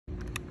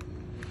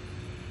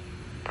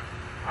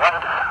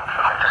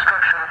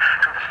Destruction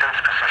to the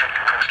state's Pacific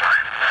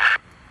coastline.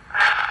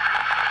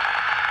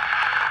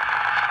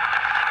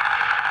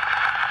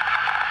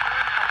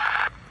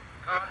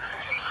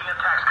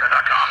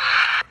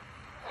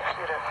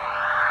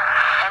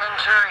 I'm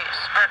injurious,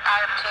 but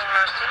I obtain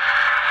mercy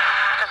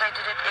because I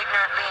did it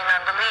ignorantly in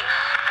unbelief.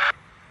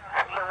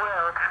 The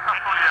world,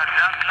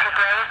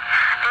 today,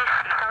 this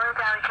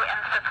solidarity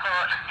and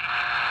support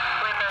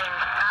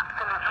remains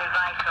absolutely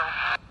vital.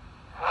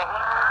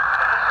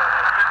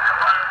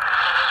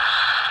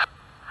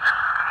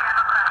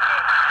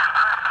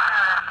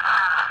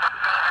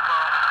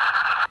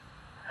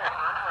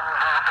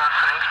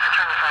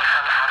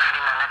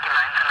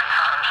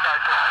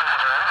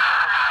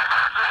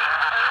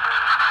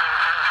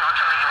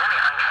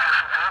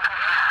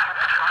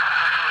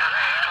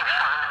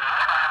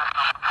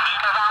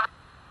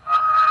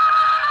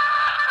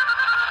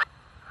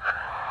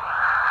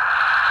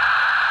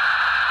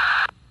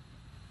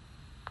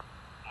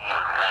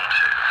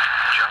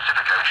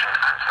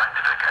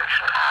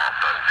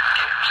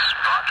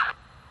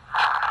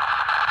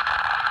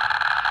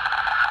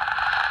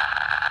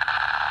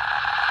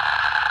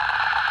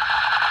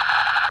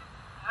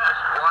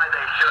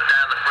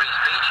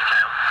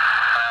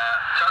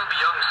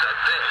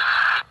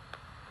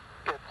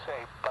 It's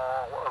a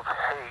ball of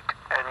hate,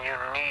 and you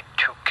need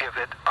to give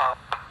it up.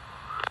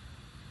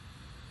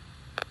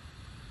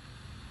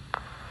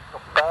 A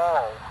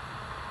ball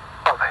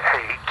of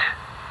hate,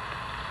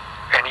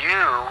 and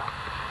you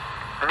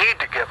need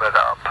to give it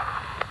up.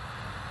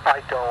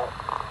 I don't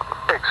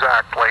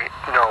exactly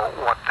know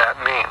what that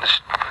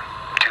means.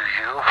 Do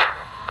you?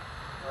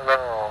 No,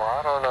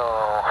 I don't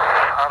know.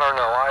 I don't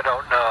know. I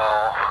don't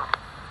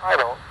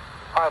know.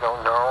 I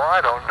don't know. I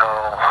don't know.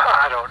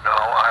 I don't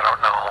know. I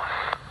don't know.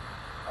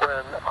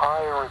 When I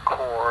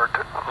record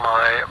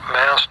my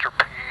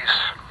masterpiece,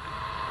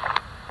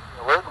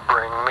 will it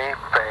bring me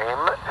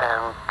fame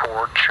and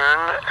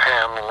fortune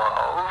and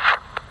love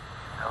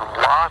and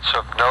lots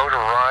of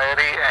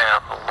notoriety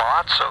and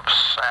lots of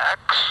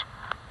sex?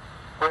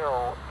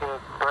 Will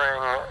it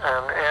bring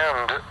an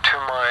end to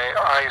my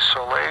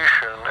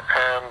isolation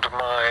and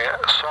my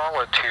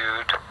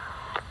solitude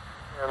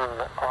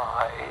when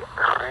I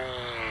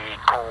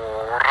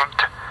record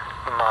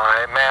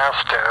my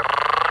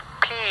masterpiece?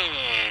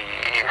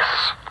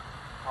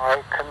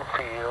 I can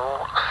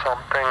feel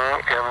something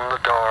in the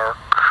dark,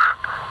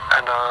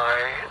 and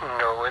I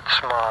know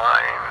it's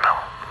mine.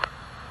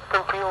 I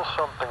can feel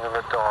something in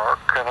the dark,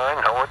 and I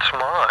know it's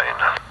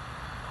mine.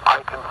 I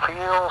can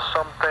feel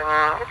something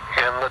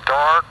in the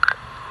dark.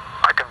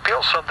 I can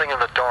feel something in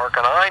the dark,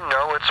 and I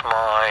know it's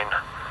mine.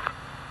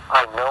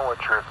 I know what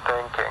you're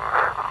thinking,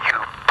 you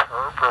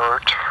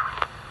pervert.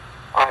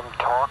 I'm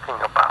talking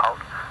about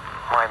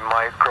my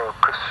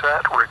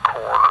microcassette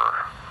recorder.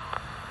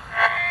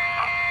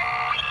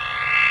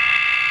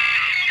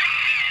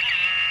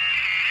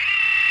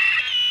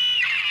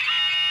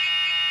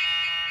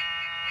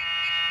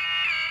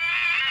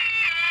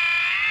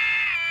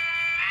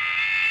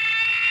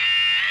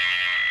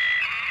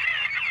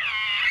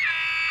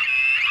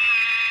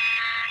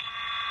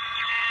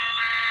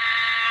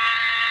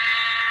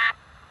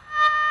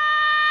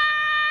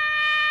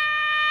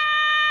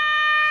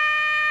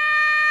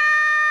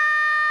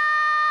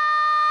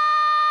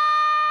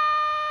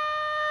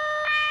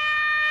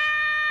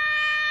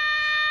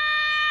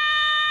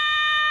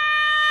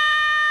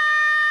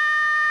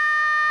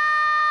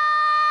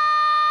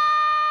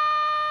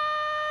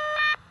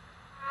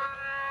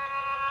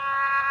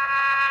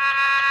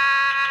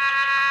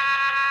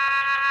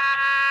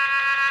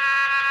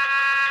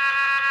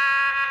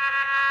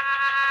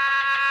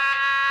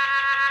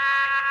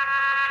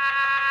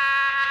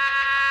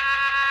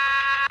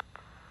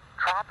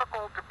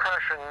 Tropical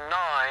Depression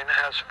 9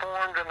 has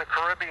formed in the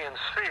Caribbean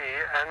Sea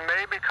and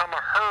may become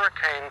a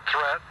hurricane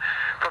threat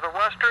for the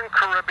Western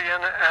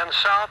Caribbean and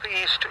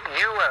Southeast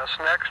U.S.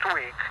 next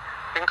week,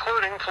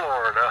 including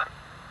Florida.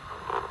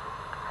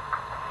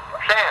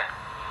 Stan,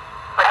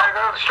 I gotta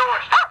go to the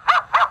stores.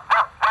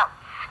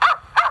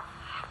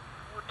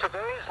 For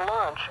today's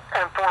lunch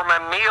and for my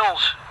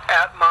meals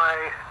at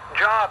my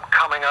job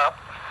coming up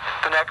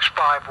the next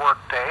 5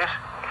 work days,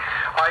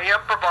 I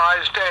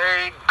improvised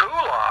a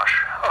goulash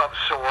of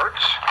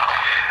sorts.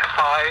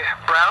 I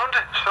browned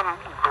some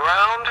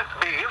ground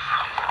beef,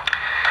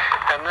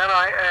 and then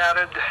I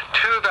added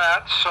to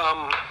that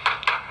some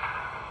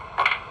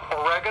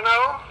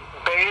oregano,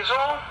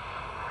 basil,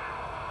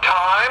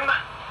 thyme,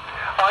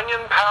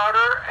 onion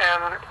powder,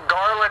 and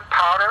garlic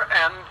powder,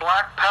 and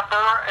black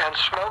pepper, and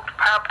smoked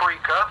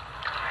paprika.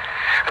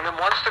 And then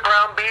once the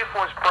ground beef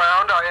was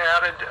browned, I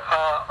added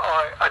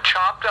a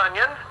chopped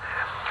onion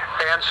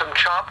and some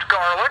chopped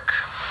garlic,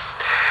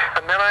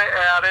 and then I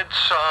added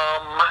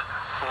some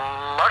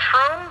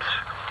mushrooms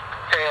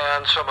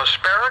and some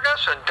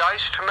asparagus and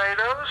diced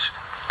tomatoes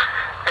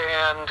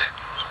and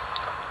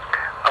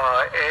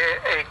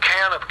a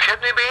can of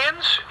kidney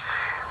beans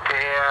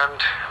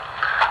and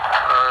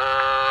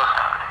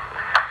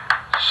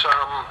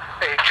some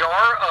a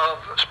jar of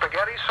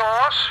spaghetti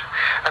sauce,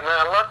 and then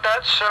I let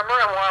that simmer,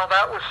 and while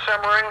that was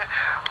simmering,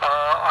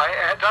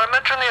 did I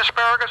mention the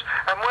asparagus?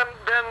 And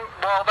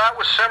while that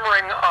was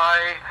simmering,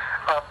 I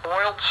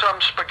boiled some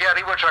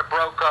spaghetti, which I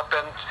broke up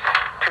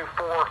into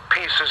 4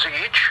 pieces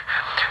each.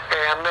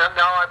 And then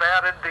now I've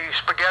added the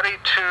spaghetti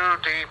to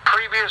the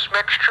previous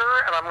mixture,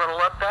 and I'm going to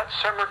let that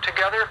simmer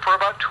together for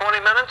about 20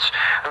 minutes,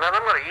 and then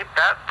I'm going to eat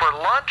that for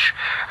lunch.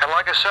 And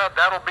like I said,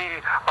 that'll be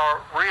a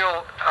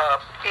real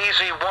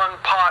easy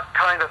one-pot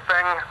kind of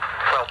thing.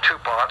 Well, 2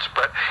 pots,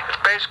 but it's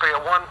basically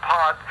a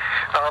one-pot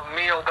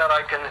meal that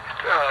I can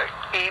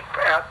eat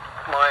at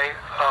my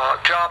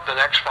job the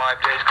next 5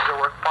 days, because I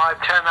work 5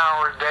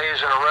 10-hour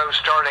days in a row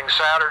starting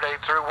Saturday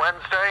through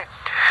Wednesday,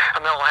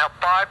 and then I'll have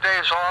 5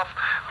 days off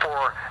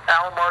for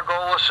Al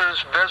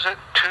Margolis's visit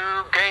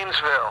to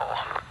Gainesville.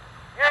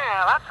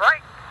 Yeah, that's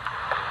right.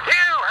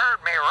 You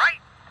heard me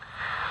right.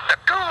 The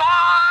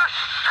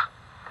goulash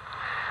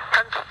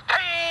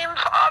contains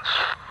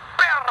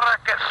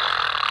asparagus.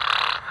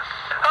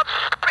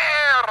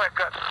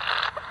 Asparagus.